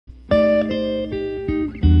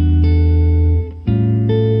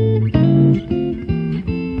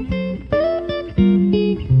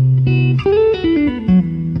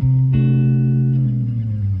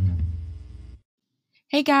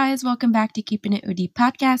Hey guys, welcome back to Keeping It OD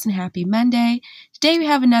podcast and happy Monday. Today we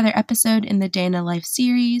have another episode in the Day in the Life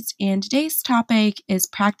series, and today's topic is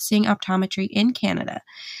practicing optometry in Canada.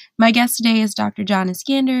 My guest today is Dr. John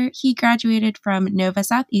Iskander. He graduated from Nova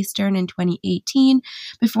Southeastern in 2018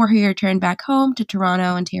 before he returned back home to Toronto,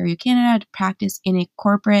 Ontario, Canada to practice in a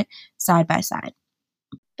corporate side-by-side.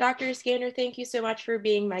 Dr. Iskander, thank you so much for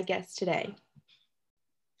being my guest today.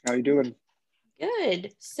 How are you doing?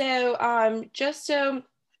 Good. So just so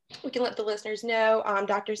we can let the listeners know,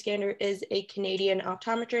 Dr. Iskander is a Canadian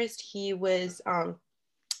optometrist. He was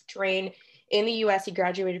trained in the US. He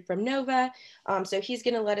graduated from Nova. So he's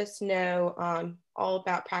going to let us know all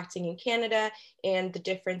about practicing in Canada and the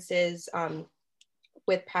differences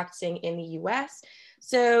with practicing in the US.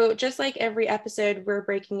 So just like every episode, we're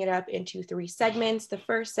breaking it up into 3 segments. The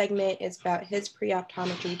first segment is about his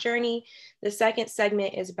pre-optometry journey. The second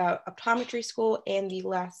segment is about optometry school, and the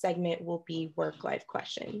last segment will be work-life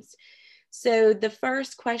questions. So the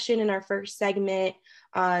first question in our first segment,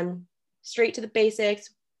 straight to the basics.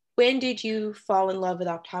 When did you fall in love with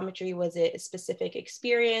optometry? Was it a specific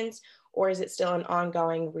experience, or is it still an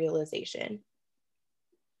ongoing realization?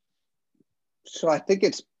 So I think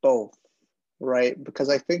it's both, right? Because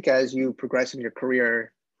I think as you progress in your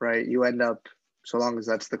career, right, you end up, so long as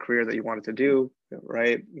that's the career that you wanted to do,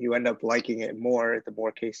 right, you end up liking it more the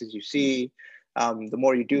more cases you see, the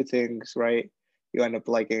more you do things, right, you end up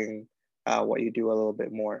liking what you do a little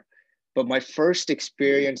bit more. But my first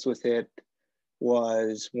experience with it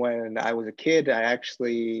was when I was a kid. I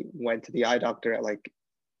actually went to the eye doctor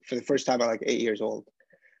for the first time at 8 years old.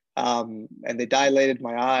 And they dilated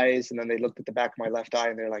my eyes, and then they looked at the back of my left eye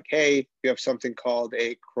and they're like, hey, you have something called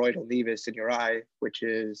a choroidal nevus in your eye, which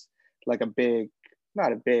is like a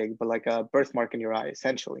birthmark in your eye,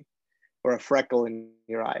 essentially, or a freckle in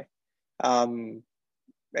your eye. And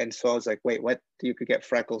so I was like, wait, what? You could get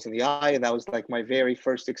freckles in the eye? And that was like my very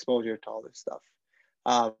first exposure to all this stuff.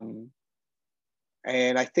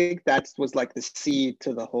 And I think that was like the seed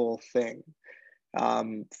to the whole thing.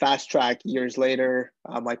 Fast track years later,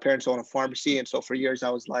 my parents own a pharmacy, and so for years I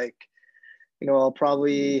was like, I'll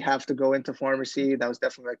probably have to go into pharmacy. That was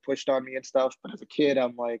definitely pushed on me and stuff, but as a kid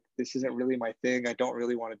I'm like, this isn't really my thing. I don't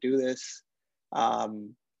really want to do this.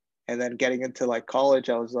 And then getting into college,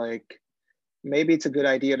 I was like, maybe it's a good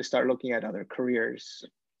idea to start looking at other careers.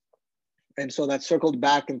 And so that circled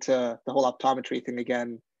back into the whole optometry thing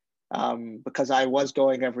again, because I was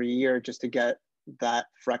going every year just to get that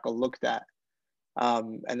freckle looked at.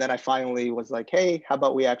 And then I finally was like, hey, how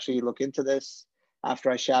about we actually look into this,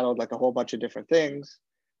 after I shadowed a whole bunch of different things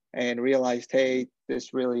and realized, hey,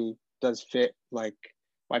 this really does fit my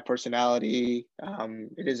personality.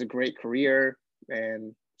 It is a great career.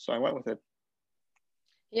 And so I went with it.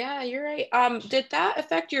 Yeah, you're right. Did that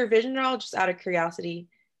affect your vision at all, just out of curiosity?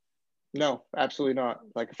 No, absolutely not.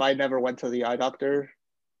 If I never went to the eye doctor,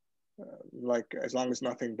 as long as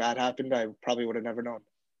nothing bad happened, I probably would have never known.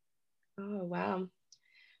 Oh, wow.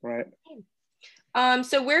 Right.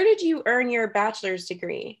 So where did you earn your bachelor's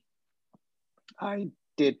degree? I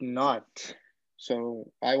did not.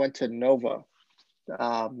 So I went to Nova.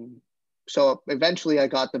 So eventually I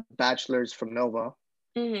got the bachelor's from Nova,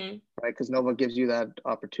 right? Because Nova gives you that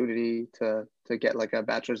opportunity to get a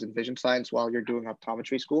bachelor's in vision science while you're doing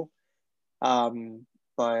optometry school.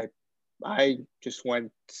 But I just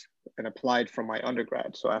went and applied for my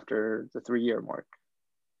undergrad. So after the 3-year mark.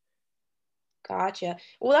 Gotcha.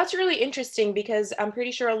 Well, that's really interesting because I'm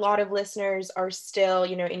pretty sure a lot of listeners are still,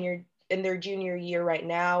 in their junior year right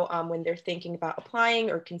now, when they're thinking about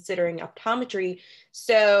applying or considering optometry.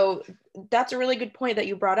 So that's a really good point that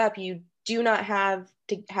you brought up. You do not have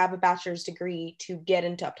to have a bachelor's degree to get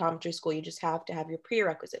into optometry school. You just have to have your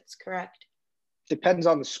prerequisites, correct? Depends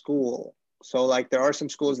on the school. So there are some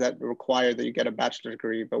schools that require that you get a bachelor's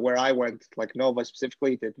degree, but where I went, Nova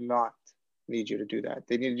specifically, did not need you to do that.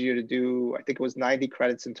 They needed you to do, I think it was 90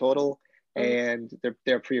 credits in total, and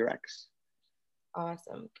they're prereqs.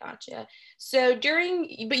 Awesome. Gotcha. So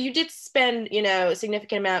but you did spend, a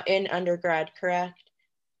significant amount in undergrad, correct?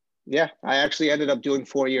 Yeah, I actually ended up doing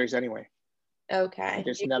 4 years anyway. Okay. I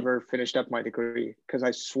just never finished up my degree because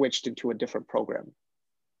I switched into a different program.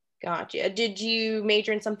 Gotcha. Did you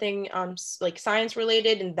major in something science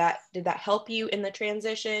related, and did that help you in the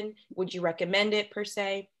transition? Would you recommend it per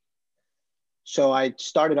se? So I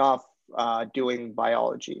started off doing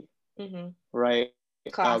biology, right?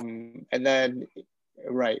 And then,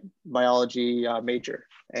 right, biology major.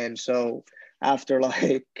 And so after let's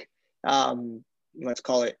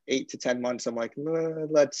call it 8 to 10 months, I'm like,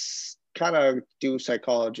 let's kind of do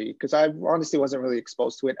psychology, because I honestly wasn't really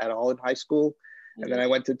exposed to it at all in high school. And then I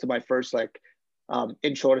went into my first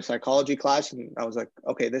intro to psychology class, and I was like,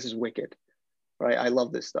 okay, this is wicked, right? I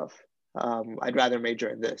love this stuff. I'd rather major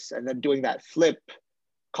in this. And then doing that flip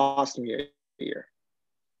cost me a year.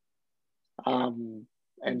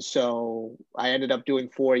 And so I ended up doing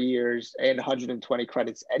 4 years and 120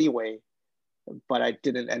 credits anyway, but I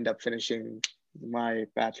didn't end up finishing my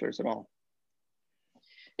bachelor's at all.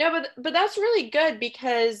 No, but that's really good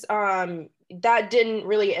because that didn't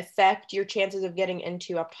really affect your chances of getting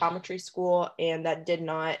into optometry school, and that did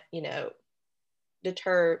not,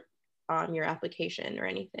 deter your application or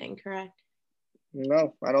anything, correct?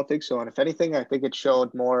 No, I don't think so. And if anything, I think it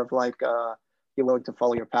showed more of like you're willing to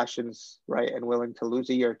follow your passions, right? And willing to lose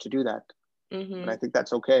a year to do that. Mm-hmm. And I think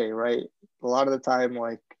that's okay, right? A lot of the time,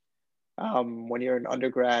 like when you're an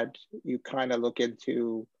undergrad, you kind of look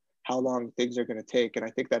into how long things are going to take. And I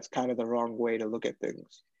think that's kind of the wrong way to look at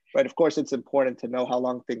things, right? Of course, it's important to know how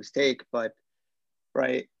long things take, but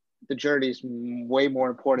right, the journey is way more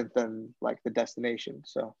important than like the destination.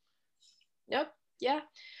 So. Yep. Yeah.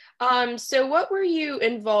 So what were you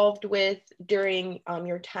involved with during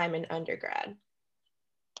your time in undergrad?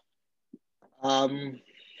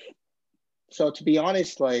 So to be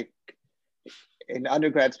honest, like in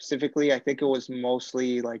undergrad specifically, I think it was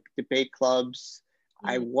mostly like debate clubs.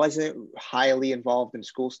 Mm-hmm. I wasn't highly involved in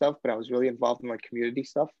school stuff, but I was really involved in like community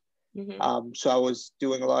stuff. Mm-hmm. So I was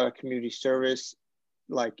doing a lot of community service,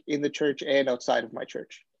 like in the church and outside of my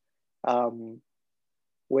church,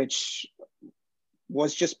 which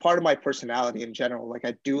was just part of my personality in general. Like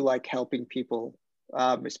I do like helping people,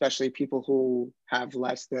 especially people who have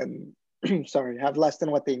less than, have less than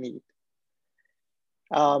what they need.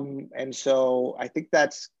 And so I think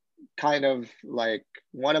that's kind of like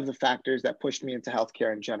one of the factors that pushed me into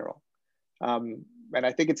healthcare in general. And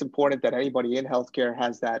I think it's important that anybody in healthcare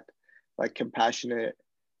has that like compassionate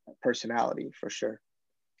personality for sure.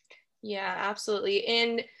 Yeah, absolutely.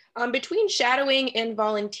 And between shadowing and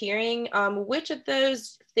volunteering, which of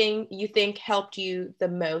those things you think helped you the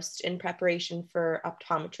most in preparation for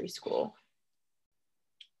optometry school?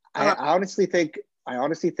 I honestly think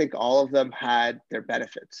all of them had their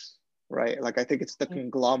benefits, right? Like I think it's the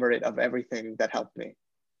conglomerate of everything that helped me.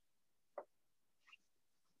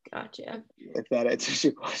 Gotcha. If that answers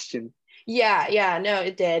your question. Yeah, no,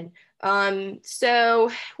 it did.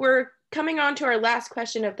 So we're coming on to our last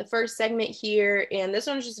question of the first segment here, and this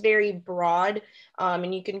one's just very broad,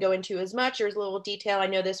 and you can go into as much or as little detail. I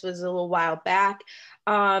know this was a little while back,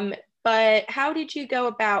 but how did you go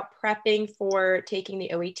about prepping for taking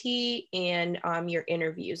the OAT and your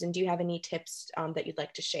interviews? And do you have any tips that you'd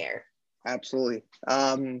like to share? Absolutely.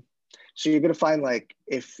 So you're going to find like,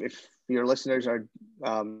 if your listeners are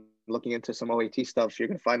looking into some OAT stuff, you're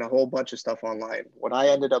going to find a whole bunch of stuff online. What I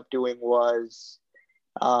ended up doing was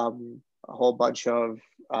a whole bunch of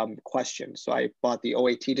questions. So I bought the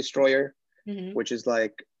OAT Destroyer, mm-hmm. which is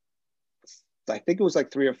like, I think it was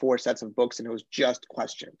like 3 or 4 sets of books, and it was just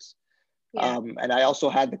questions. Yeah. And I also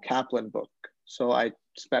had the Kaplan book. So I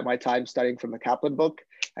spent my time studying from the Kaplan book,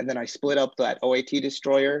 and then I split up that OAT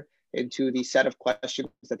Destroyer into the set of questions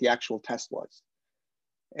that the actual test was.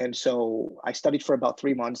 And so I studied for about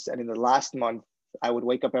 3 months. And in the last month, I would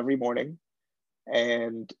wake up every morning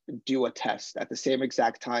and do a test at the same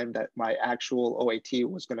exact time that my actual OAT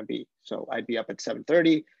was going to be. So I'd be up at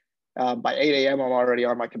 7:30. By 8 a.m., I'm already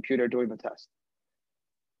on my computer doing the test.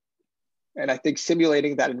 And I think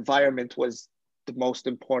simulating that environment was the most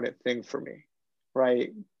important thing for me,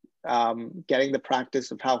 right? Getting the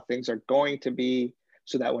practice of how things are going to be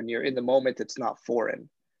so that when you're in the moment, it's not foreign.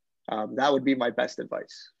 That would be my best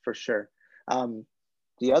advice for sure.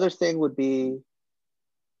 The other thing would be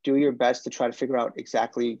do your best to try to figure out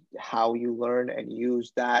exactly how you learn and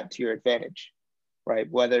use that to your advantage, right?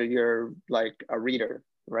 Whether you're like a reader,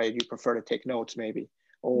 right? You prefer to take notes maybe,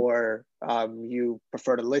 or you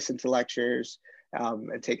prefer to listen to lectures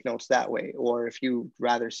and take notes that way. Or if you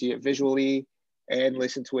rather see it visually and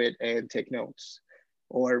listen to it and take notes,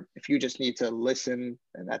 or if you just need to listen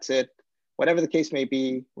and that's it, whatever the case may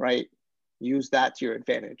be, right? Use that to your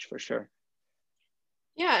advantage for sure.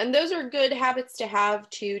 Yeah, and those are good habits to have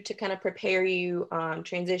to kind of prepare you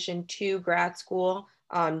transition to grad school.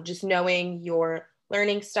 Just knowing your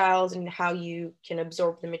learning styles and how you can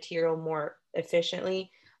absorb the material more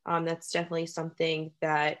efficiently. That's definitely something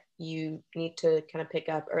that you need to kind of pick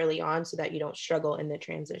up early on so that you don't struggle in the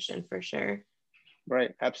transition for sure.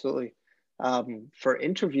 Right, absolutely. For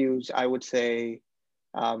interviews, I would say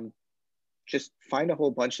just find a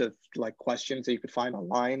whole bunch of like questions that you could find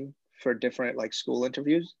online for different like school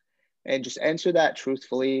interviews and just answer that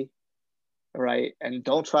truthfully, right? And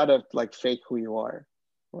don't try to like fake who you are.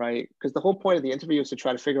 right? Because the whole point of the interview is to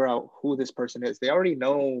try to figure out who this person is. They already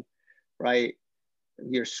know, right,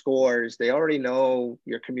 your scores. They already know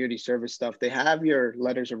your community service stuff. They have your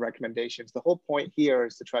letters of recommendations. The whole point here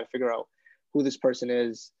is to try to figure out who this person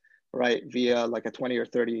is, right, via like a 20 or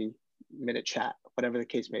 30-minute chat, whatever the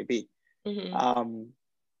case may be. Mm-hmm.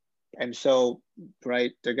 And so,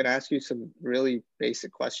 right, they're going to ask you some really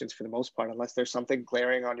basic questions for the most part, unless there's something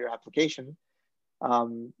glaring on your application.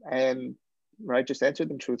 And right, just answer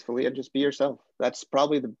them truthfully and just be yourself. That's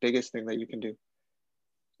probably the biggest thing that you can do.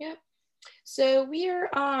 Yep. So we are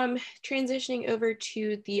transitioning over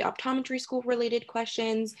to the optometry school related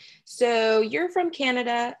questions. So you're from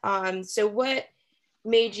Canada. So what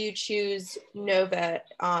made you choose Nova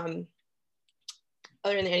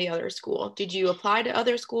other than any other school? Did you apply to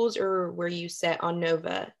other schools, or were you set on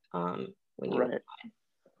Nova when you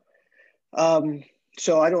applied?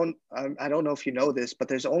 So I don't know if you know this, but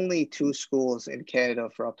there's only 2 schools in Canada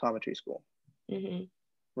for optometry school. Mm-hmm.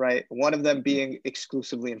 Right? One of them being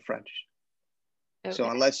exclusively in French. Okay. So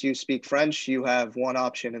unless you speak French, you have one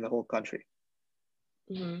option in the whole country.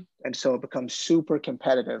 Mm-hmm. And so it becomes super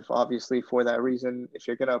competitive, obviously, for that reason. If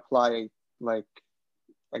you're going to apply like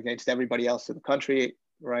against everybody else in the country,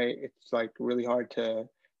 right, it's like really hard to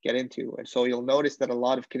get into. And so you'll notice that a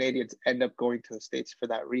lot of Canadians end up going to the States for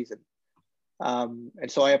that reason. And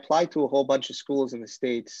so I applied to a whole bunch of schools in the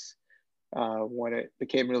States when it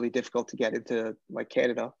became really difficult to get into like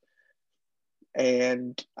Canada.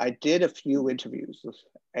 And I did a few interviews,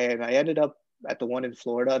 and I ended up at the one in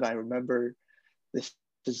Florida. And I remember, this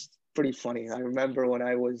is pretty funny. I remember when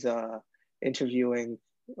I was interviewing,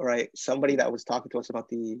 right, somebody that was talking to us about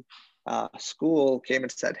the school came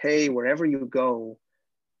and said, hey, wherever you go,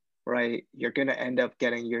 right, you're going to end up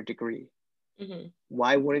getting your degree. Mm-hmm.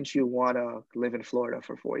 Why wouldn't you want to live in Florida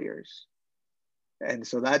for 4 years? And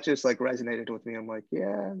so that just like resonated with me. I'm like,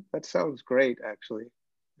 yeah, that sounds great, actually.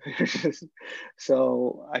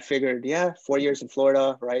 So I figured, yeah, 4 years in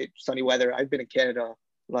Florida, right? Sunny weather. I've been in Canada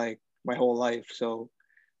like my whole life. So,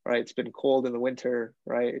 right, it's been cold in the winter,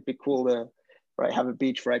 right? It'd be cool to, right, have a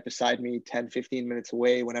beach right beside me, 10, 15 minutes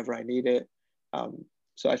away whenever I need it.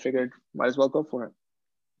 So I figured might as well go for it.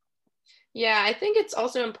 Yeah, I think it's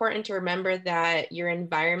also important to remember that your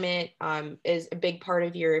environment is a big part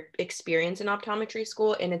of your experience in optometry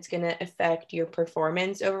school, and it's going to affect your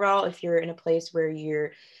performance overall. If you're in a place where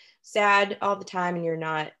you're sad all the time and you're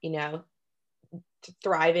not,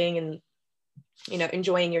 thriving and,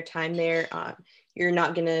 enjoying your time there, you're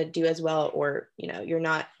not going to do as well, or, you're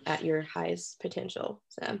not at your highest potential.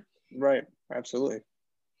 So, right. Absolutely.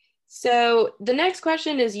 So the next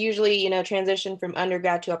question is usually, transition from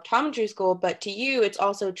undergrad to optometry school, but to you, it's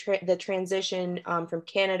also the transition from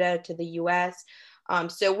Canada to the US.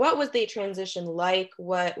 So what was the transition like?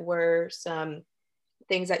 What were some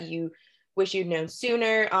things that you wish you'd known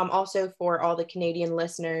sooner? Also for all the Canadian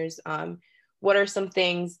listeners, what are some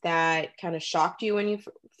things that kind of shocked you when you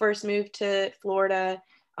first moved to Florida?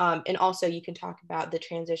 And also you can talk about the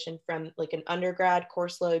transition from like an undergrad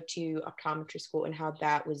course load to optometry school and how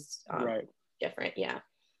that was right. different. Yeah.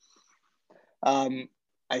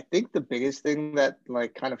 I think the biggest thing that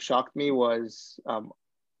like kind of shocked me was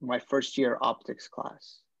my first year optics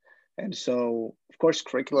class. And so of course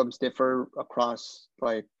curriculums differ across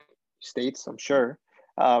like states, I'm sure.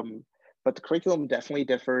 But the curriculum definitely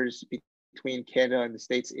differs between Canada and the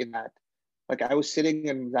States in that like I was sitting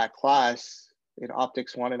in that class in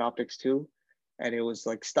optics 1 and optics 2, and it was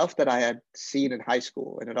like stuff that I had seen in high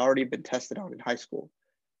school and had already been tested on in high school.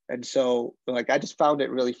 And so like I just found it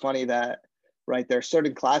really funny that, right, there are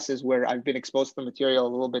certain classes where I've been exposed to the material a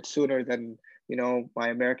little bit sooner than, my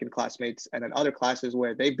American classmates, and then other classes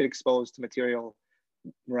where they've been exposed to material,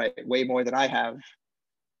 right, way more than I have.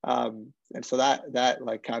 And so that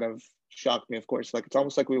like kind of shocked me, of course. Like it's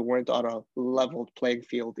almost like we weren't on a leveled playing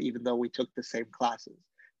field, even though we took the same classes,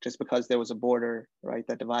 just because there was a border, right,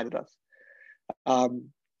 that divided us. And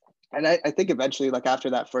I think eventually, like after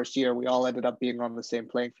that first year, we all ended up being on the same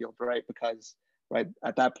playing field, right? Because, right,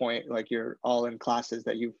 at that point, like you're all in classes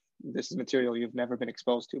that this is material you've never been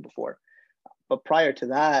exposed to before. But prior to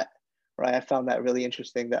that, right, I found that really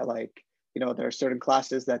interesting that like, there are certain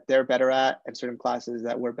classes that they're better at and certain classes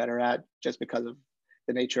that we're better at just because of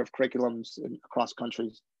the nature of curriculums across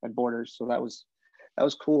countries and borders. So that was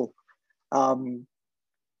cool. I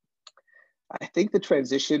think the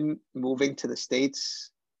transition moving to the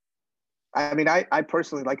States, I mean, I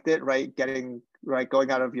personally liked it, right? Going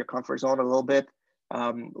out of your comfort zone a little bit,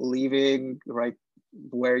 leaving, right,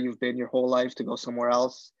 where you've been your whole life to go somewhere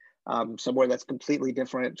else, somewhere that's completely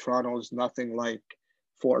different. Toronto's nothing like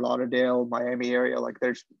Fort Lauderdale, Miami area. Like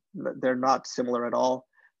they're not similar at all.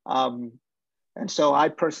 Um, and so I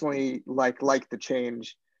personally like the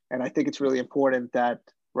change, and I think it's really important that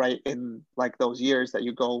right in like those years that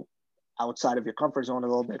you go outside of your comfort zone a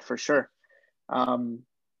little bit for sure. Um,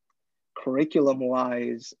 Curriculum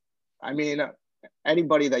wise, I mean,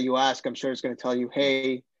 anybody that you ask, I'm sure is going to tell you,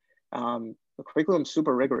 hey, the curriculum's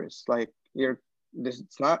super rigorous. Like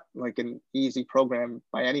it's not like an easy program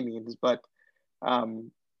by any means, but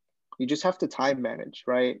um, you just have to time manage,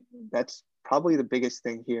 right? That's probably the biggest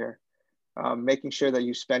thing here. Making sure that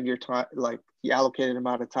you spend your time, like the allocated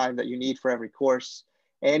amount of time that you need for every course,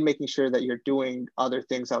 and making sure that you're doing other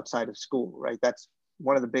things outside of school, right? That's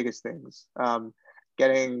one of the biggest things.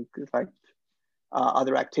 Getting like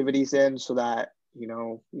other activities in so that, you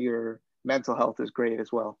know, your mental health is great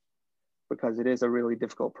as well, because it is a really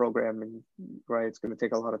difficult program, and right, it's going to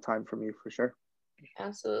take a lot of time from you for sure.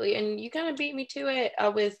 Absolutely. And you kind of beat me to it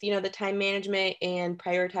with, the time management and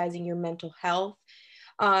prioritizing your mental health.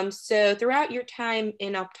 So throughout your time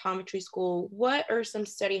in optometry school, what are some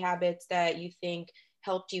study habits that you think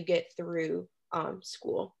helped you get through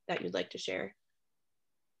school that you'd like to share?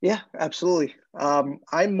 Yeah, absolutely.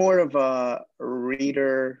 I'm more of a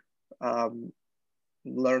reader,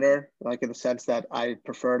 learner, like in the sense that I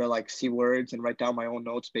prefer to like see words and write down my own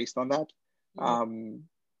notes based on that. Mhm.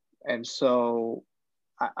 And so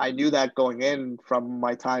I knew that going in from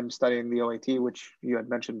my time studying the OAT, which you had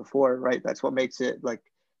mentioned before, right? That's what makes it like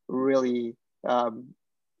really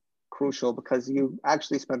crucial, because you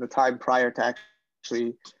actually spend the time prior to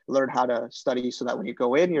actually learn how to study so that when you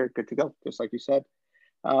go in, you're good to go, just like you said.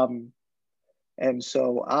 Um, and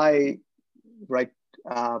so I right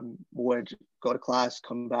would go to class,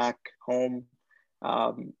 come back home,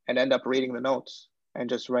 and end up reading the notes and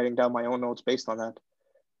just writing down my own notes based on that.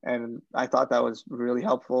 And I thought that was really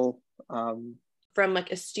helpful. From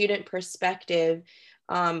like a student perspective,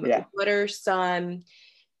 Yeah, what are some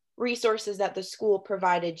resources that the school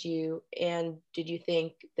provided you, and did you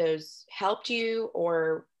think those helped you,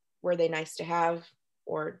 or were they nice to have,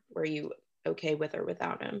 or were you okay with or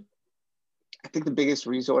without them? I think the biggest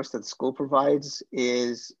resource that school provides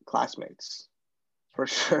is classmates, for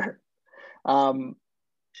sure. Um,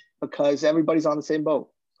 because everybody's on the same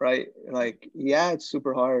boat, right? Like, yeah, it's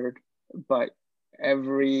super hard, but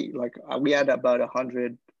we had about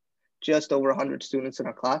 100, just over 100 students in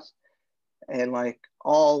our class, and like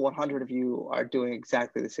all 100 of you are doing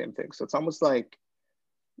exactly the same thing. So it's almost like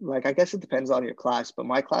I guess it depends on your class, but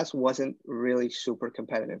my class wasn't really super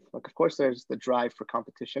competitive. Like, of course, there's the drive for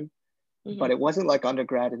competition, Mm-hmm. but it wasn't like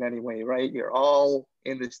undergrad in any way, right? You're all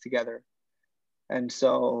in this together. And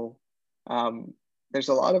so um, there's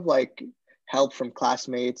a lot of like help from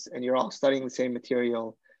classmates, and you're all studying the same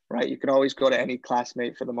material, right? You can always go to any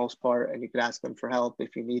classmate for the most part, and you can ask them for help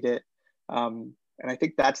if you need it. And I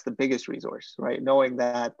think that's the biggest resource, right? Knowing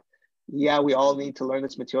that, yeah, we all need to learn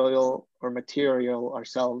this material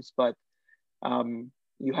ourselves, but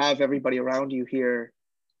you have everybody around you here,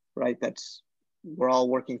 right? We're all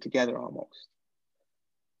working together almost.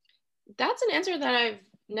 That's an answer that I've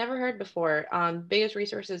never heard before. Biggest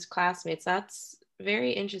resources, classmates. That's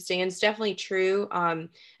very interesting. And it's definitely true. I've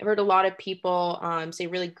heard a lot of people say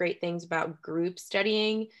really great things about group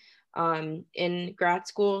studying in grad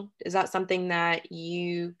school. Is that something that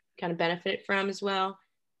you kind of benefit from as well?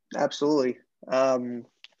 Absolutely.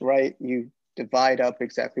 Right. You divide up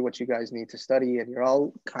exactly what you guys need to study, and you're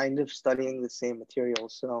all kind of studying the same material.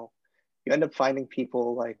 So you end up finding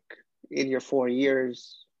people like in your 4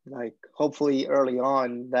 years, like hopefully early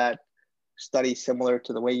on, that study similar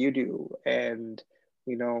to the way you do, and,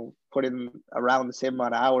 you know, put in around the same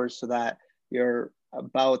amount of hours so that you're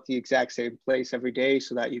about the exact same place every day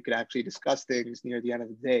so that you could actually discuss things near the end of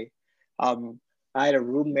the day. Um, I had a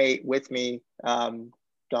roommate with me,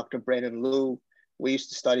 Dr. Brandon Liu. We used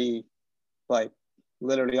to study like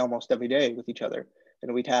literally almost every day with each other.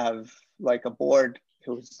 And we'd have like a board. It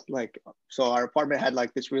was like, so our apartment had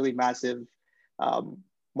like this really massive um,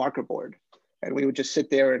 marker board. And we would just sit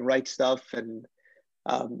there and write stuff and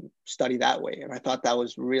study that way. And I thought that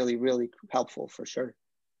was really, really helpful for sure.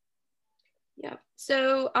 Yeah.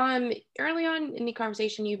 So early on in the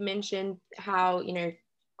conversation, you mentioned how,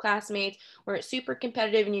 classmates weren't super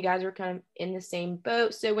competitive and you guys were kind of in the same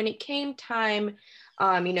boat. So when it came time,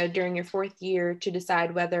 during your fourth year to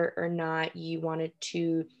decide whether or not you wanted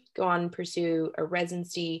to go on and pursue a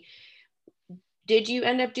residency, did you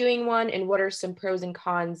end up doing one? And what are some pros and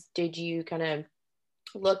cons did you kind of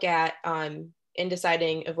look at in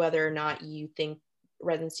deciding of whether or not you think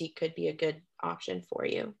residency could be a good option for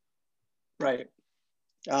you? Right.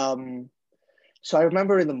 So I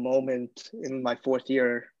remember in the moment in my fourth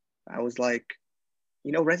year, I was like,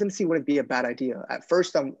 residency wouldn't be a bad idea. At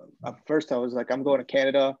first I was like, I'm going to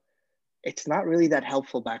Canada. It's not really that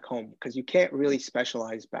helpful back home because you can't really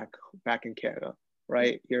specialize back in Canada,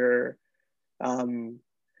 right? The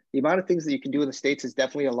amount of things that you can do in the States is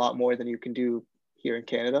definitely a lot more than you can do here in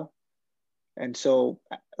Canada. And so,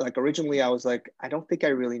 like, originally I was like, I don't think I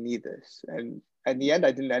really need this. And in the end,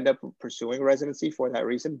 I didn't end up pursuing residency for that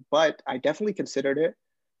reason, but I definitely considered it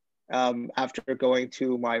after going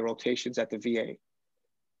to my rotations at the VA.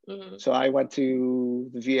 Mm-hmm. So I went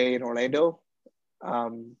to the VA in Orlando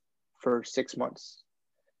for 6 months,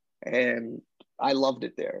 and I loved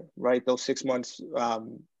it there, right? Those 6 months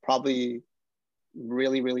probably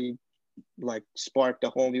really, really like sparked a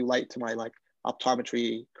whole new light to my like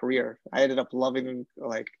optometry career. I ended up loving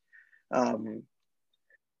like um,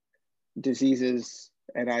 diseases,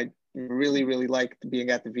 and I really, really liked being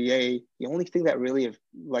at the VA. The only thing that really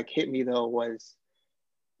like hit me though was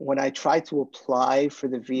when I tried to apply for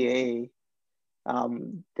the VA,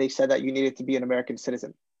 they said that you needed to be an American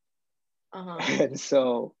citizen. Uh-huh. And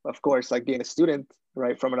so, of course, like being a student,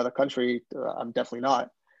 right, from another country, I'm definitely not.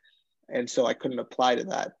 And so I couldn't apply to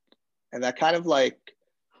that. And that kind of like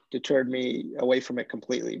deterred me away from it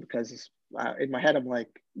completely because in my head, I'm like,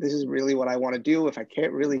 this is really what I want to do. If I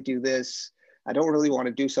can't really do this, I don't really want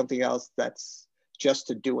to do something else that's just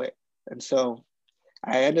to do it. And so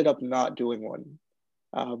I ended up not doing one.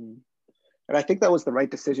 And I think that was the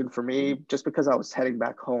right decision for me just because I was heading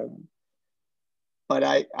back home. But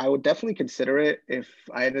I would definitely consider it if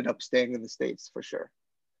I ended up staying in the States for sure.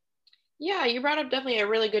 Yeah, you brought up definitely a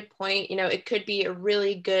really good point. It could be a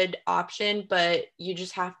really good option, but you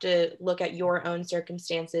just have to look at your own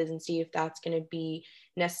circumstances and see if that's going to be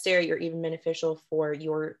necessary or even beneficial for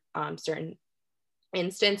your certain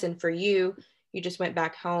instance. And for you, you just went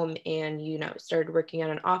back home and, started working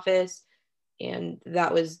at an office, and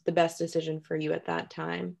that was the best decision for you at that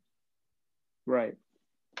time. Right.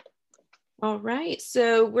 All right,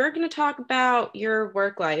 so we're going to talk about your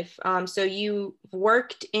work life. So you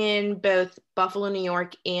worked in both Buffalo, New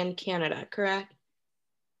York, and Canada, correct?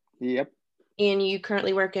 Yep. And you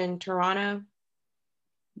currently work in Toronto?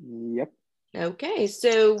 Yep. Okay,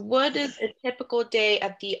 so what does a typical day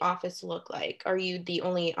at the office look like? Are you the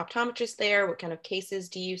only optometrist there? What kind of cases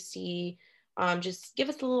do you see? Just give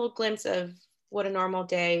us a little glimpse of what a normal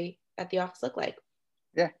day at the office look like.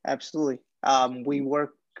 Yeah, absolutely.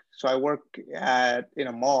 So I work in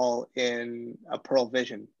a mall in a Pearl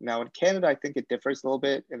Vision. Now in Canada, I think it differs a little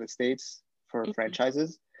bit in the States for Mhm.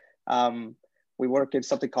 franchises. Um, we work in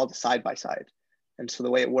something called the side by side. And so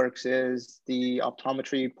the way it works is the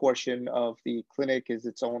optometry portion of the clinic is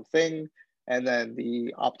its own thing, and then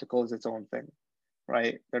the optical is its own thing,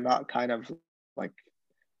 right? They're not kind of like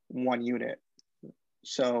one unit.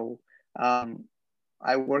 So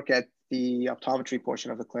I work at the optometry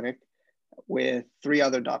portion of the clinic with three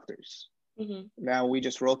other doctors. Mhm. Now we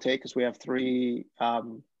just rotate because we have three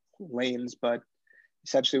lanes, but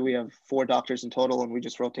essentially we have four doctors in total and we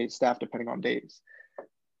just rotate staff depending on days.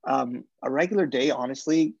 A regular day,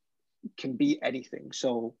 honestly, can be anything.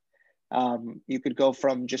 So you could go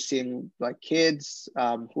from just seeing like kids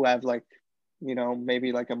who have like,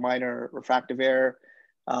 maybe like a minor refractive error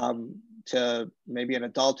to maybe an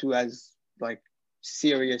adult who has like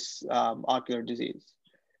serious ocular disease.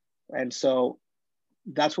 And so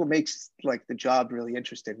that's what makes like the job really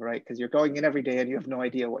interesting, right? Because you're going in every day and you have no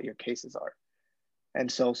idea what your cases are. And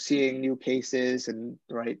so seeing new cases and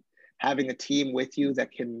right, having a team with you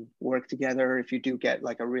that can work together if you do get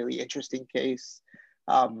like a really interesting case,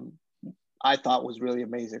 um, I thought was really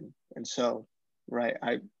amazing. And so, right,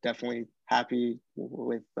 I'm definitely happy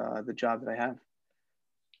with the job that I have.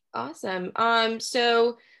 Awesome.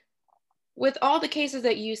 So with all the cases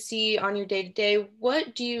that you see on your day to day,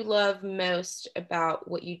 what do you love most about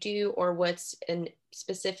what you do, or what's a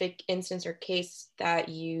specific instance or case that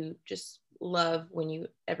you just love when you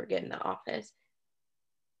ever get in the office?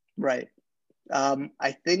 Right.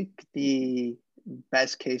 I think the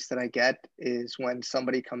best case that I get is when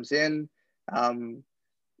somebody comes in, um,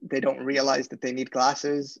 they don't realize that they need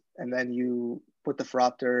glasses, and then you put the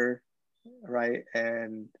phoropter, right,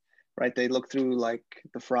 and right, they look through like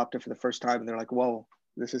the phoropter for the first time, and they're like, "Whoa,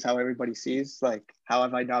 this is how everybody sees. Like, how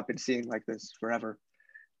have I not been seeing like this forever?"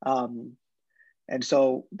 Um, and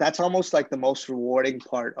so that's almost like the most rewarding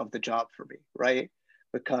part of the job for me, right?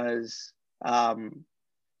 Because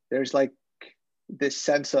there's like this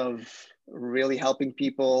sense of really helping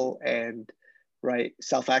people and right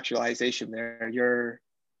self-actualization there. You're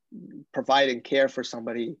providing care for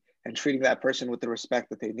somebody and treating that person with the respect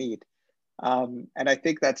that they need. And I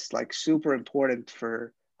think that's like super important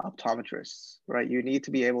for optometrists, right? You need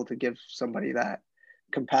to be able to give somebody that.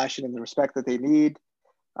 compassion and the respect that they need.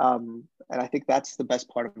 And I think that's the best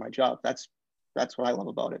part of my job. That's what I love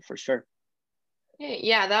about it, for sure.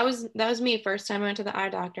 Yeah, that was me. First time I went to the eye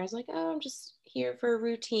doctor, I was like, oh, I'm just here for a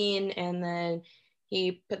routine. And then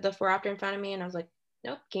he put the phoropter in front of me and I was like,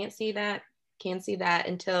 nope, can't see that. Can't see that,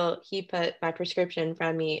 until he put my prescription in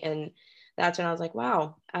front of me. And that's when I was like,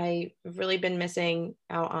 wow, I've really been missing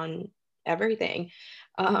out on everything.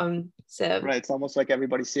 So Right. It's almost like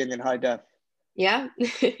everybody's seeing in high def. yeah.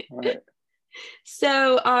 Right.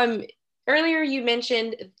 So earlier you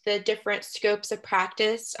mentioned the different scopes of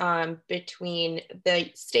practice between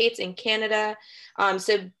the States and Canada.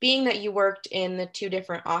 So being that you worked in the two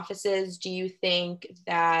different offices, do you think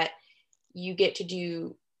that you get to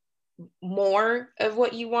do more of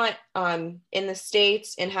what you want in the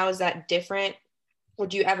States, and how is that different?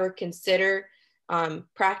 Would you ever consider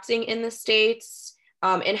practicing in the States?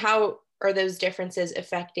 And how are those differences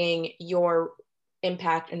affecting your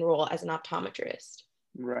impact and role as an optometrist?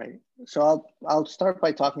 Right. So I'll start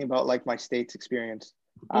by talking about like my States experience.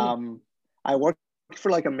 I worked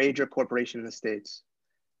for like a major corporation in the States.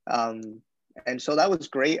 And so that was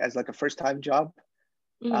great as like a first time job.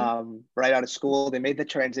 Right out of school, they made the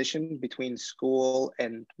transition between school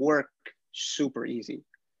and work super easy.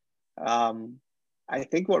 I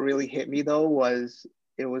think what really hit me though was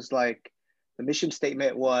it was like the mission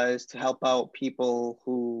statement was to help out people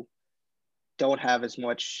who don't have as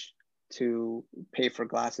much to pay for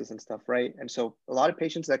glasses and stuff, right? And so a lot of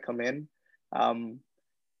patients that come in,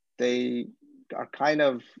 they are kind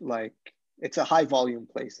of like, it's a high volume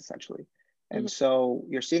place essentially. And so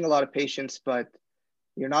you're seeing a lot of patients, but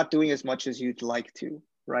you're not doing as much as you'd like to,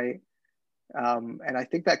 right? And I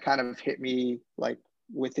think that kind of hit me like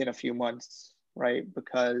within a few months, right?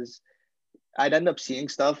 Because I'd end up seeing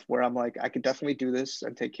stuff where I'm like, I could definitely do this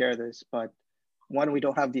and take care of this, but one, we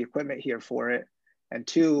don't have the equipment here for it. And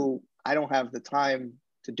two, I don't have the time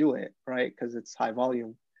to do it, right? Because it's high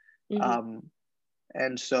volume.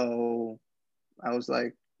 And so I was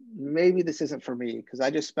like, maybe this isn't for me, because I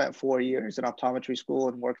just spent 4 years in optometry school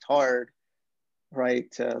and worked hard,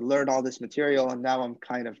 right, to learn all this material. And now I'm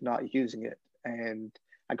kind of not using it. And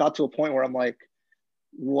I got to a point where I'm like,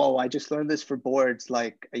 whoa, I just learned this for boards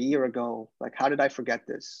like a year ago. Like, how did I forget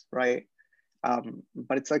this, right?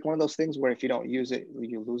 But it's like one of those things where if you don't use it,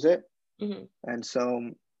 you lose it. And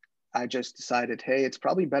so I just decided, hey, it's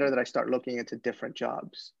probably better that I start looking into different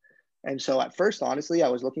jobs. And so at first, honestly, I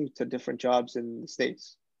was looking to different jobs in the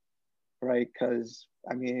States, right? Because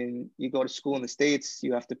I mean, you go to school in the States,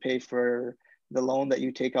 you have to pay for the loan that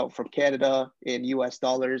you take out from Canada in US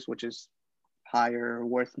dollars, which is higher,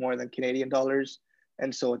 worth more than Canadian dollars.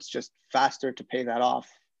 And so it's just faster to pay that off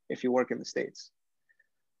if you work in the States.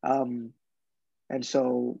 And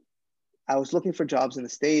so I was looking for jobs in the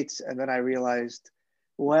States, and then I realized,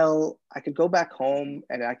 well, I could go back home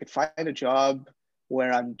and I could find a job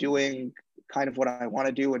where I'm doing kind of what I want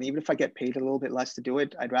to do. And even if I get paid a little bit less to do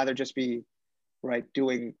it, I'd rather just be right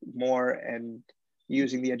doing more and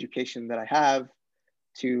using the education that I have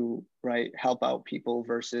to right help out people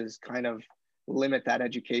versus kind of limit that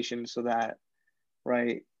education so that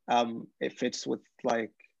right it fits with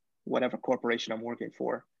like whatever corporation I'm working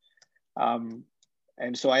for.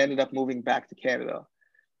 And so I ended up moving back to Canada.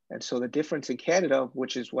 And so the difference in Canada,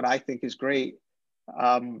 which is what I think is great,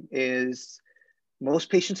 is most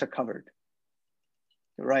patients are covered,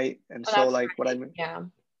 right? And so like what I mean,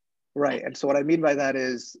 right. And so what I mean by that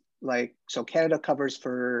is like, so Canada covers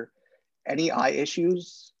for any eye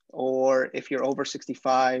issues, or if you're over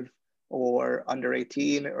 65 or under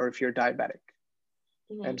 18, or if you're diabetic.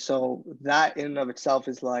 And so that in and of itself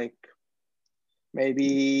is like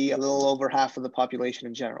maybe a little over half of the population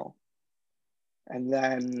in general. And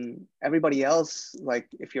then everybody else, like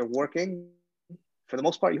if you're working, for the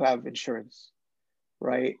most part, you have insurance,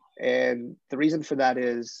 right? And the reason for that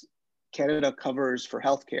is Canada covers for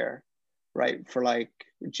healthcare, right? For like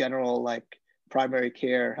general, like primary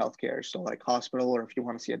care healthcare. So like hospital, or if you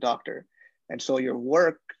want to see a doctor. And so your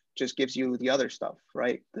work just gives you the other stuff,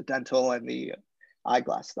 right? The dental and the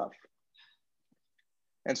eyeglass stuff.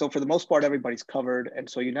 And so for the most part, everybody's covered. And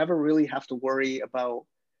so you never really have to worry about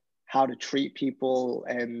how to treat people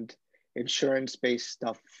and insurance-based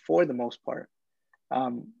stuff for the most part,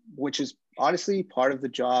 which is honestly part of the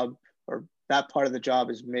job, or that part of the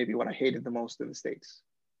job is maybe what I hated the most in the States,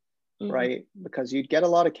 right? Because you'd get a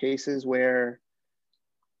lot of cases where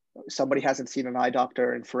somebody hasn't seen an eye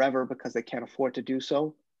doctor in forever because they can't afford to do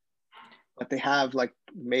so, but they have like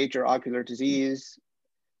major ocular disease,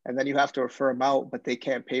 and then you have to refer them out, but they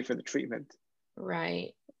can't pay for the treatment.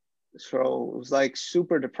 Right. So it was like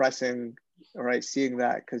super depressing, right, seeing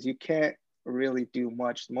that, because you can't really do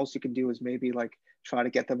much. The most you can do is maybe like try to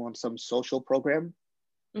get them on some social program.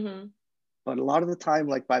 Mm-hmm. But a lot of the time,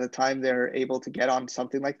 like by the time they're able to get on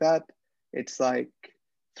something like that, it's like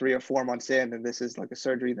 3 or 4 months in, and this is like a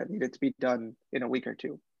surgery that needed to be done in a week or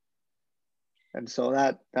two. And so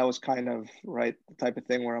that was kind of right the type of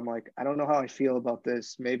thing where I'm like, I don't know how I feel about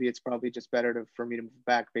this. Maybe it's probably just better for me to move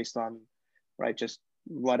back based on right just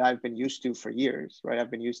what I've been used to for years. Right, I've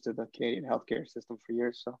been used to the Canadian healthcare system for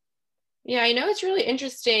years. So Yeah, I know it's really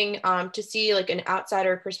interesting to see like an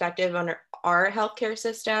outsider perspective on our healthcare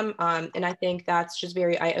system. And I think that's just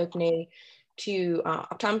very eye-opening to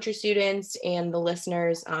optometry students and the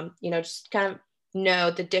listeners, just kind of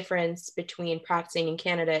know the difference between practicing in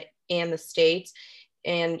Canada and the States.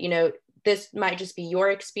 And, this might just be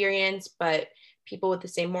your experience, but people with the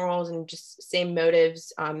same morals and just same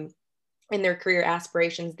motives in their career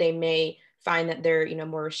aspirations, they may find that they're,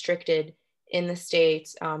 more restricted in the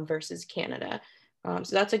States versus Canada.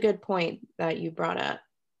 So that's a good point that you brought up.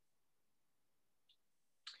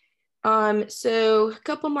 So a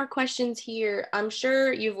couple more questions here. I'm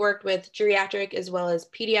sure you've worked with geriatric as well as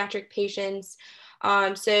pediatric patients.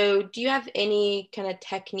 So do you have any kind of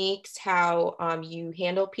techniques how you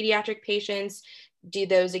handle pediatric patients? Do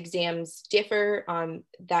those exams differ?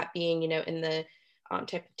 That being, in the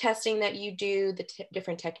type of testing that you do, the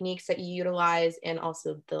different techniques that you utilize, and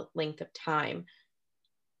also the length of time.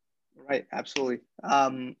 right, absolutely.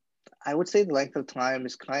 I would say the length of time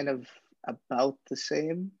is kind of about the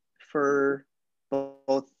same for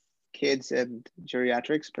both kids and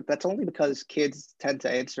geriatrics, but that's only because kids tend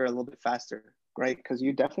to answer a little bit faster, right? Because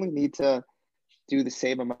you definitely need to do the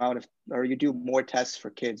same amount of, or you do more tests for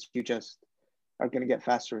kids, you just are going to get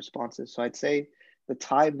faster responses. So I'd say the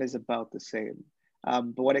time is about the same.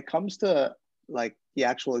 But when it comes to like the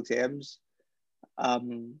actual exams,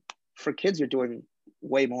 um, for kids, you're doing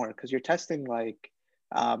way more because you're testing like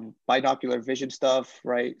binocular vision stuff,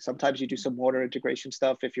 right? Sometimes you do some motor integration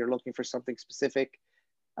stuff if you're looking for something specific.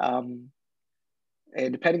 Um,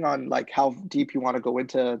 and depending on like how deep you want to go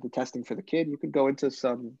into the testing for the kid, you can go into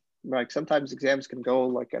some, like sometimes exams can go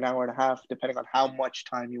like an hour and a half, depending on how much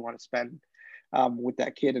time you want to spend with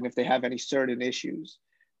that kid and if they have any certain issues.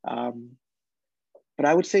 Um, but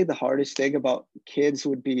I would say the hardest thing about kids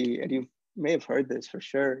would be, and you may have heard this for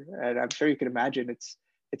sure, and I'm sure you can imagine,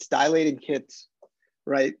 it's dilating kids,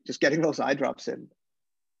 right? Just getting those eye drops in.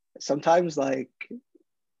 Sometimes like,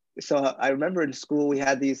 so I remember in school we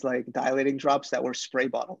had these like dilating drops that were spray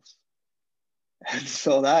bottles. And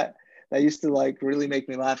so that used to like really make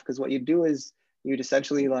me laugh because what you do is you'd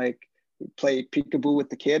essentially like play peekaboo with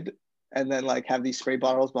the kid and then like have these spray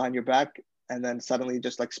bottles behind your back and then suddenly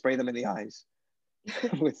just like spray them in the eyes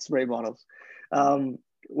with spray bottles,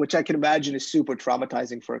 which I can imagine is super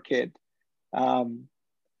traumatizing for a kid. Um,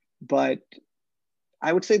 but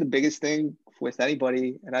I would say the biggest thing with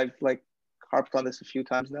anybody, and I've like harped on this a few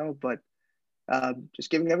times now, but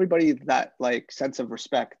just giving everybody that like sense of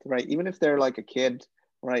respect, right? Even if they're like a kid,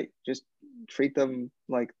 right? Just treat them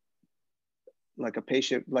like a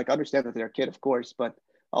patient, like understand that they're a kid, of course, but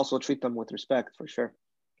also treat them with respect for sure.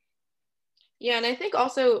 Yeah, and I think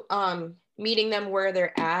also meeting them where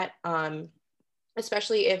they're at,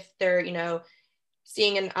 especially if they're,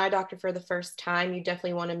 seeing an eye doctor for the first time, you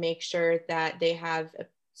definitely want to make sure that they have a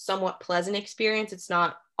somewhat pleasant experience. It's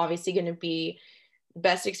not obviously going to be the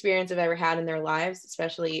best experience I've ever had in their lives,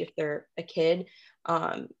 especially if they're a kid.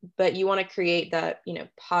 But you want to create that,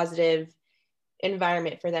 positive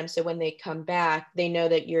environment for them. So when they come back, they know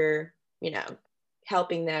that you're,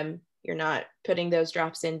 helping them. You're not putting those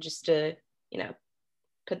drops in just to,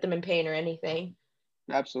 put them in pain or anything.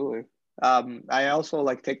 Absolutely. I also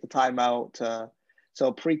like take the time out. So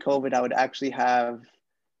pre-COVID, I would actually have,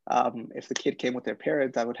 if the kid came with their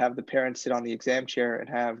parents, I would have the parents sit on the exam chair and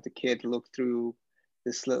have the kid look through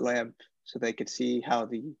the slit lamp so they could see how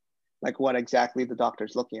like what exactly the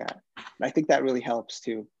doctor's looking at. And I think that really helps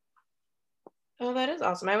too. Oh, that is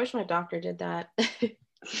awesome. I wish my doctor did that.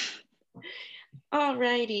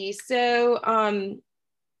 Alrighty. So,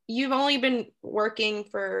 you've only been working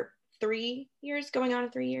for 3 years, going on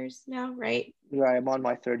 3 years now, right? Right, I'm on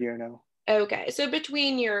my third year now. Okay. So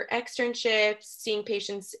between your externships, seeing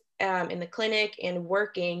patients in the clinic, and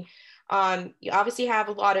working, you obviously have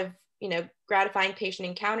a lot of, gratifying patient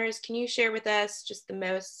encounters. Can you share with us just the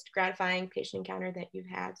most gratifying patient encounter that you've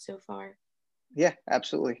had so far? Yeah,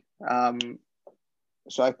 absolutely.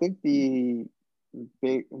 So I think the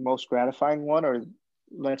most gratifying one, or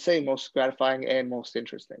let's say most gratifying and most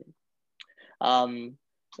interesting,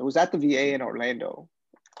 it was at the VA in Orlando.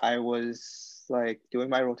 I was like doing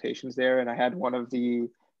my rotations there, and I had one of the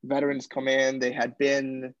veterans come in. They had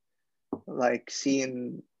been like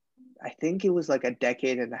seen, I think it was like a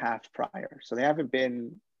decade and a half prior. So they haven't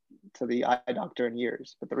been to the eye doctor in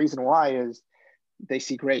years. But the reason why is they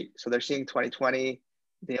see great. So they're seeing 20/20.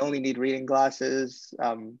 They only need reading glasses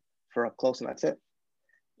for up close, and that's it.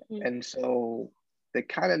 Mm-hmm. And so they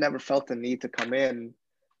kind of never felt the need to come in.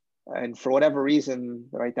 And for whatever reason,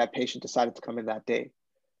 right, that patient decided to come in that day.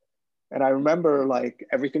 And I remember like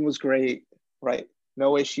everything was great, right?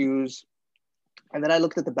 No issues. And then I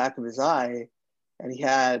looked at the back of his eye and he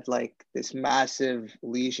had like this massive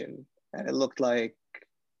lesion and it looked like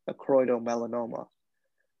a choroidal melanoma.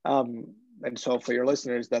 And so for your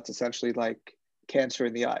listeners, that's essentially like cancer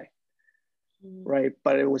in the eye, right?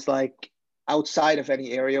 But it was like outside of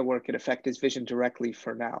any area where it could affect his vision directly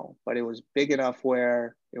for now. But it was big enough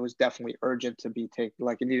where it was definitely urgent to be taken,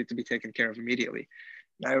 like it needed to be taken care of immediately.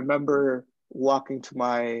 And I remember walking to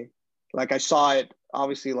my, like I saw it,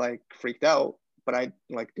 obviously like freaked out, but I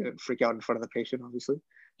like didn't freak out in front of the patient, obviously.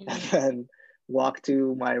 And then walked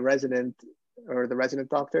to my resident or the resident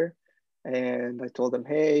doctor. And I told them,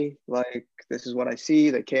 hey, like this is what I see.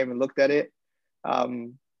 They came and looked at it.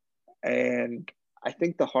 And I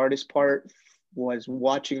think the hardest part was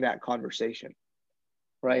watching that conversation,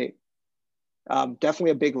 right?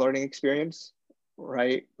 Definitely a big learning experience,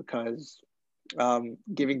 right? Because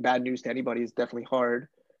giving bad news to anybody is definitely hard.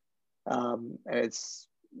 And it's,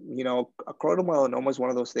 you know, a choroidal melanoma is one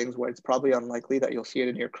of those things where it's probably unlikely that you'll see it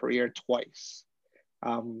in your career twice.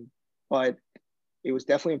 But it was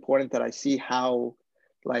definitely important that I see how,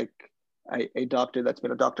 like, a doctor that's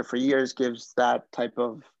been a doctor for years gives that type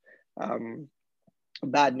of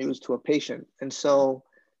bad news to a patient. And so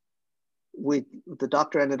the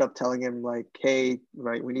doctor ended up telling him like, hey,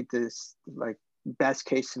 right, we need this like best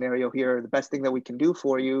case scenario here. The best thing that we can do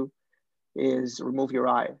for you is remove your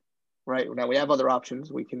eye, right? Now we have other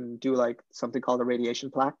options. We can do like something called a radiation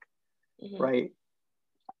plaque, right?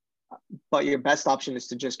 But your best option is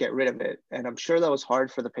to just get rid of it. And I'm sure that was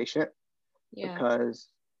hard for the patient because,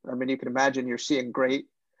 I mean, you can imagine you're seeing great.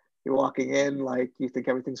 You're walking in like you think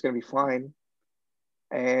everything's going to be fine.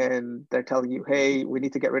 And they're telling you, hey, we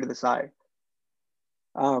need to get rid of this eye.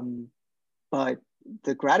 But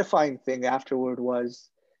the gratifying thing afterward was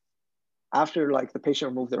after like the patient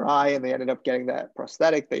removed their eye and they ended up getting that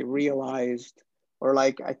prosthetic, they realized, or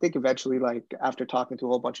like, I think eventually like after talking to a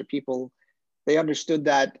whole bunch of people, they understood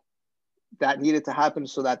that that needed to happen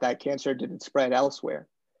so that that cancer didn't spread elsewhere.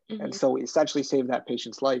 And so we essentially saved that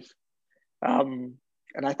patient's life. And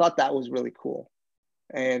I thought that was really cool.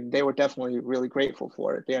 And they were definitely really grateful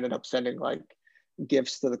for it. They ended up sending like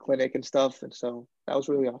gifts to the clinic and stuff. And so that was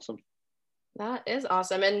really awesome. That is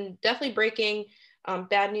awesome. And definitely breaking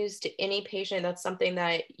bad news to any patient. That's something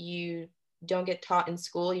that you don't get taught in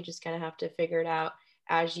school. You just kind of have to figure it out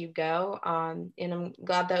as you go. And I'm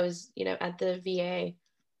glad that was, you know, at the VA.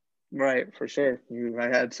 Right, for sure. I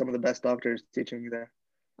had some of the best doctors teaching me there.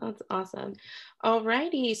 That's awesome.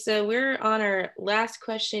 Alrighty, so we're on our last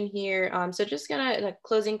question here. So just gonna a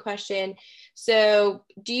closing question. So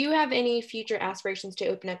do you have any future aspirations to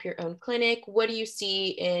open up your own clinic? What do you see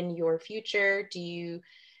in your future? Do you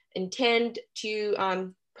intend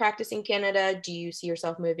to practice in Canada? Do you see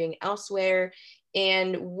yourself moving elsewhere?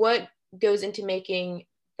 And what goes into making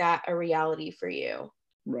that a reality for you?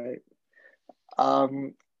 Right.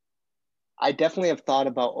 I definitely have thought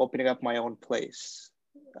about opening up my own place,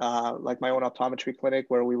 like my own optometry clinic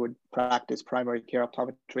where we would practice primary care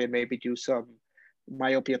optometry and maybe do some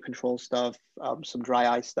myopia control stuff, some dry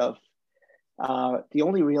eye stuff. The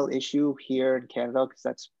only real issue here in Canada, because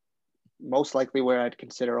that's most likely where I'd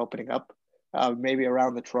consider opening up, maybe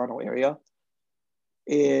around the Toronto area,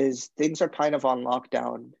 is things are kind of on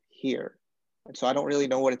lockdown here. And so I don't really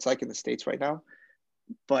know what it's like in the States right now.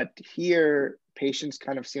 But here, patients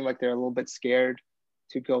kind of seem like they're a little bit scared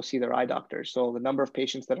to go see their eye doctor. So the number of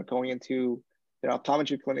patients that are going into their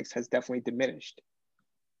optometry clinics has definitely diminished.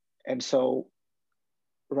 And so,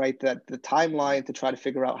 right, that the timeline to try to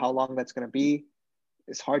figure out how long that's going to be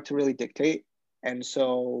is hard to really dictate. And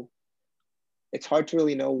so it's hard to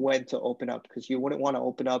really know when to open up because you wouldn't want to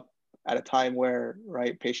open up at a time where,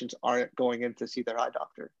 right, patients aren't going in to see their eye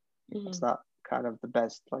doctor. It's not kind of the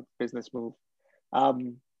best like business move.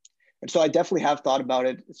 And so I definitely have thought about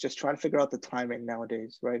it. It's just trying to figure out the timing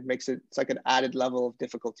nowadays, right? It makes it's like an added level of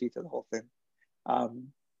difficulty to the whole thing.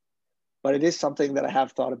 But it is something that I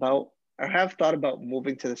have thought about. I have thought about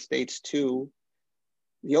moving to the States too.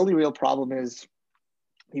 The only real problem is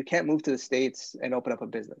you can't move to the States and open up a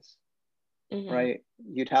business, right?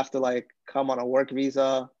 You'd have to like come on a work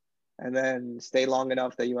visa and then stay long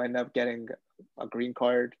enough that you end up getting a green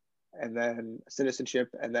card and then citizenship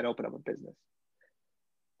and then open up a business.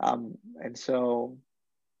 And so,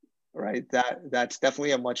 right, that's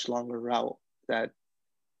definitely a much longer route that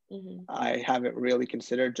I haven't really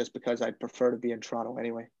considered, just because I'd prefer to be in Toronto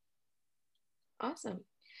anyway. Awesome.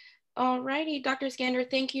 Alrighty, Dr. Skander,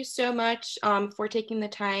 thank you so much for taking the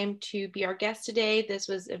time to be our guest today. This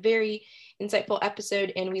was a very insightful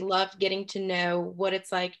episode, and we loved getting to know what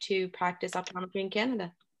it's like to practice optometry in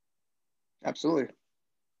Canada. Absolutely.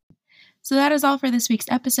 So that is all for this week's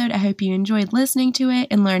episode. I hope you enjoyed listening to it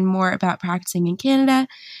and learned more about practicing in Canada.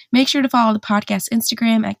 Make sure to follow the podcast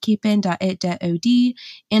Instagram at keepin.it.od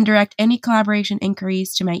and direct any collaboration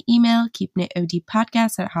inquiries to my email,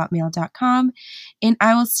 keepinitodpodcast@hotmail.com. And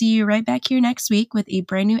I will see you right back here next week with a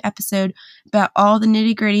brand new episode about all the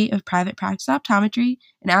nitty-gritty of private practice optometry.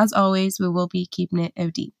 And as always, we will be keeping it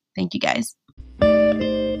OD. Thank you guys.